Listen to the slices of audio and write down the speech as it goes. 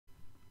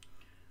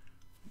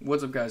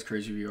What's up, guys?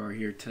 Crazy VR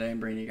here. Today I'm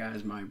bringing you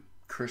guys my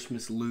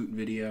Christmas loot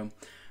video.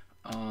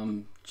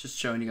 Just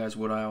showing you guys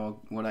what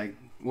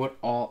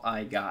all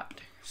I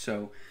got.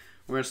 So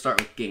we're gonna start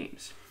with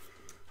games.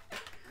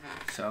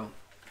 So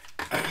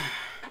I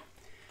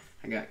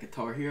got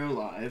Guitar Hero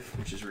Live,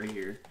 which is right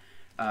here.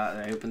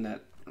 I opened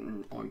that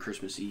on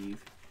Christmas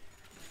Eve,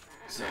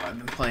 so I've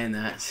been playing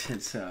that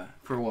since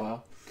for a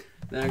while.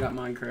 Then I got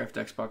Minecraft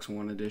Xbox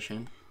One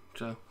Edition,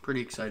 so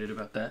pretty excited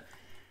about that.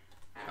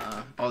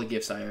 All the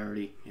gifts I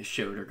already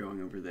showed are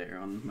going over there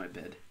on my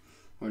bed.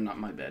 Or not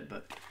my bed,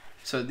 but...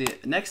 So the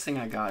next thing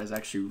I got is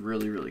actually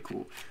really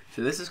cool.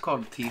 So this is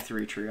called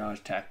T3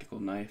 Triage Tactical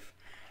Knife.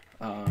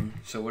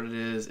 So what it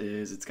is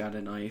it's got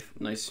a knife,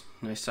 nice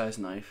size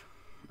knife.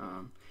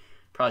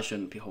 Probably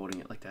shouldn't be holding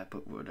it like that,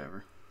 but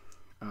whatever.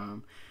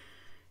 And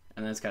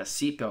then it's got a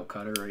seatbelt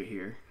cutter right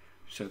here.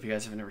 So if you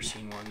guys have never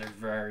seen one, they're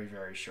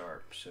very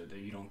sharp, so that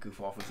you don't goof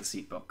off with the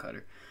seatbelt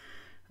cutter.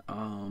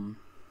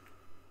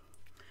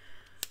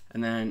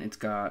 And then it's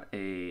got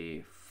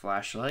a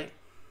flashlight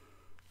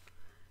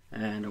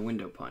and a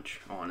window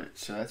punch on it.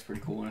 So that's pretty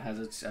cool. And it has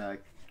its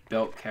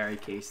belt carry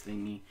case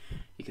thingy.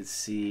 You can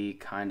see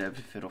kind of,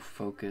 if it'll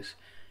focus,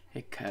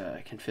 it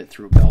can fit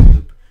through a belt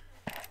loop.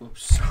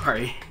 Oops,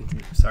 sorry.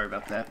 Sorry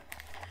about that.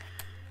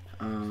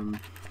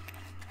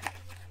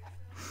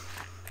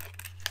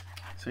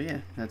 So yeah,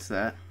 that's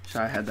that. So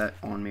I had that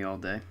on me all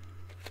day.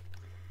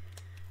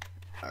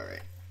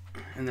 Alright.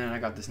 And then I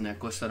got this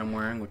necklace that I'm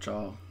wearing, which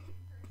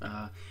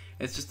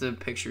it's just a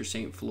picture of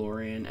St.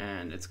 Florian,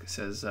 and it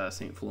says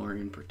St.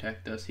 Florian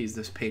protect us. He's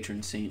this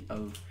patron saint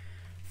of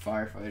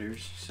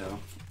firefighters, so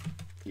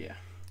yeah.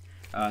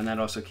 And that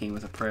also came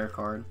with a prayer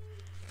card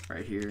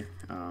right here,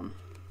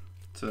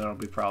 so that'll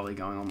be probably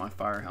going on my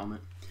fire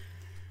helmet.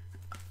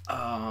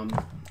 And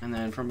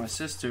then from my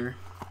sister,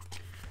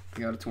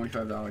 I got a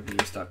 $25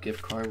 GameStop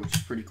gift card, which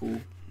is pretty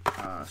cool.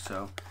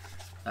 So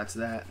that's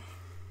that.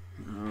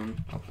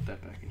 I'll put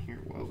that back in here.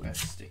 Whoa,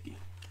 that's sticky.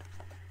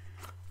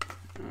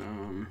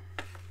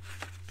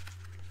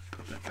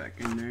 Put that back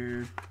in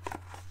there.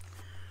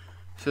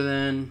 So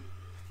then,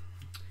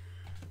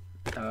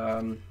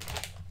 I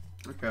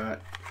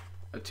got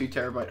a 2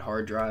 terabyte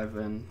hard drive,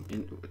 and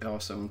it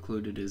also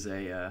included is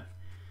a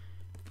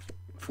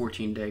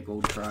 14-day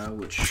gold trial,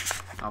 which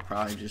I'll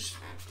probably just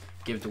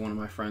give to one of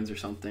my friends or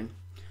something.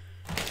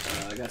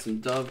 I got some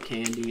Dove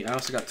candy. I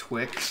also got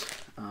Twix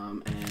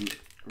and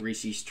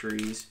Reese's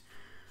Trees.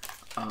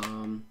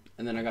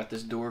 And then I got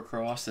this door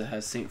cross that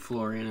has St.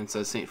 Florian and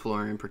says St.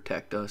 Florian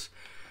protect us.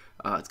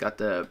 It's got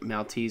the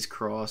Maltese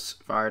cross,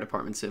 fire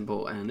department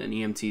symbol, and an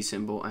EMT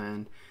symbol,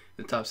 and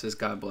the top says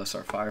God bless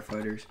our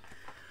firefighters.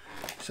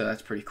 So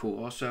that's pretty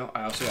cool. Also,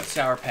 I also got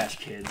Sour Patch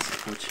Kids,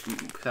 which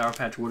Sour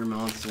Patch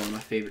Watermelons is one of my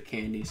favorite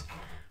candies.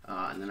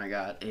 And then I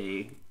got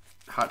a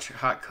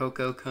hot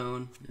cocoa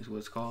cone, is what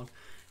it's called.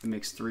 It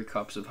makes 3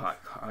 cups of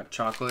hot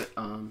chocolate.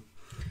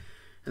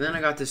 And then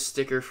I got this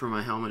sticker for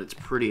my helmet. It's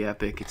pretty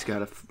epic. It's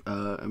got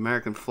a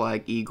American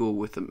flag eagle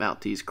with a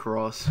Maltese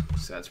cross,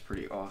 so that's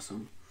pretty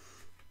awesome.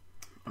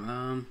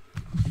 I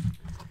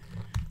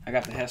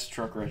got the Hess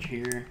truck right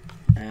here,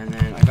 and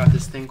then I got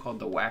this thing called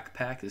the Whack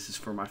Pack. This is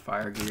for my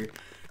fire gear.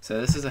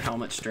 So this is a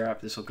helmet strap.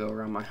 This will go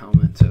around my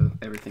helmet so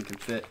everything can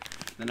fit.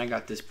 Then I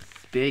got this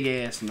big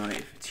ass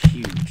knife. It's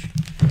huge.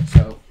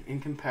 So in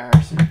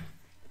comparison,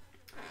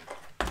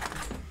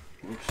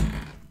 oops,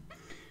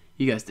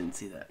 you guys didn't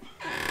see that.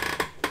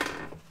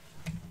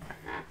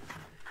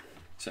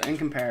 So in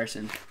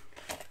comparison,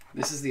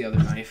 this is the other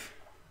knife.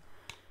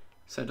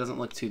 So it doesn't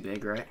look too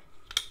big, right?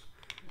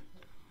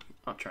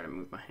 I'll try to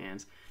move my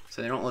hands.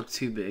 So they don't look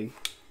too big.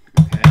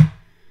 Okay.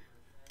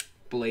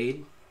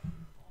 Blade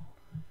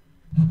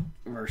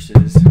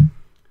versus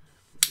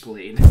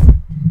blade.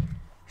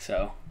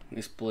 So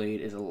this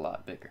blade is a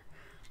lot bigger.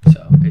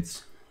 So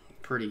it's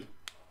pretty,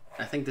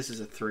 I think this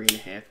is a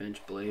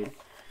 3.5-inch blade.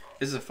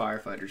 This is a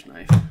firefighter's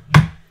knife.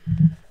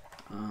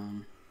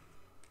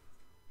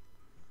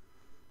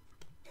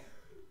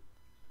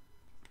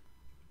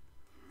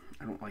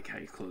 I don't like how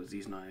you close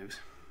these knives.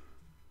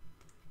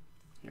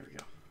 Here we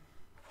go.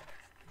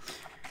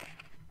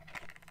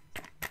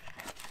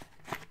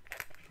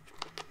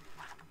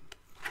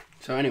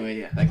 So anyway,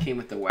 yeah, that came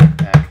with the Whack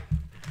Pack.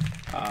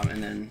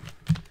 And then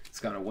it's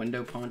got a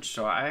window punch.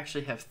 So I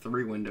actually have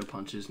 3 window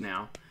punches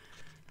now,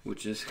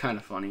 which is kind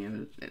of funny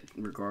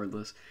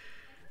regardless.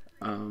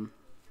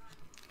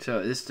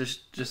 So this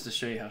just to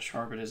show you how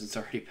sharp it is, it's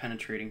already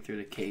penetrating through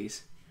the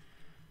case.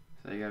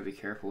 So you gotta be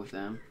careful with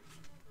them.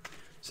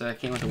 So that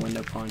came with a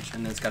window punch,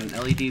 and then it's got an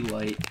LED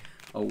light,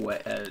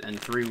 and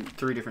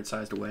three different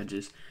sized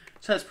wedges.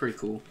 So that's pretty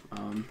cool.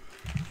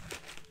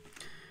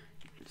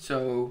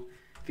 So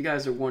if you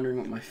guys are wondering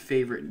what my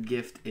favorite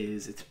gift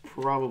is, it's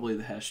probably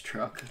the Hess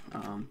truck.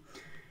 And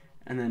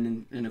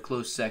then in a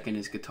close second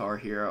is Guitar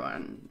Hero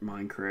and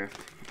Minecraft.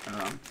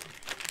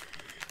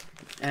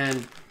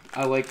 And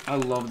I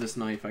love this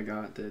knife I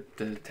got,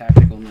 the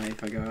tactical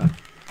knife I got.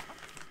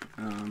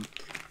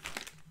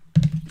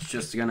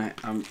 Just gonna,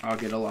 I'll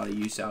get a lot of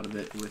use out of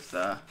it with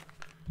the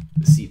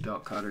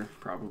seatbelt cutter,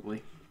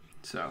 probably.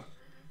 So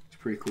it's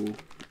pretty cool.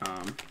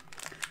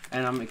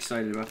 And I'm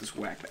excited about this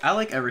whack. I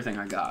like everything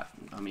I got.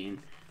 I mean,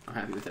 I'm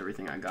happy with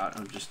everything I got.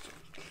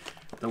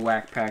 The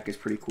whack pack is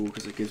pretty cool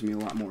because it gives me a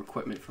lot more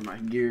equipment for my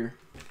gear.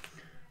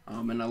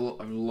 And I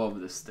love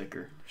this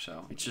sticker.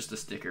 So it's just a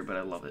sticker, but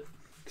I love it.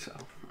 So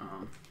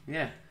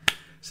yeah.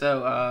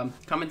 So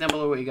comment down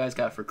below what you guys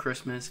got for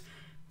Christmas.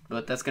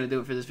 But that's going to do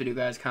it for this video,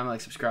 guys. Comment,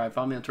 like, subscribe.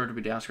 Follow me on Twitter,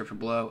 be down in the description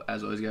below.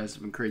 As always, guys, it's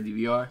been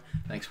CrazyVR.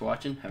 Thanks for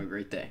watching. Have a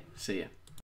great day. See ya.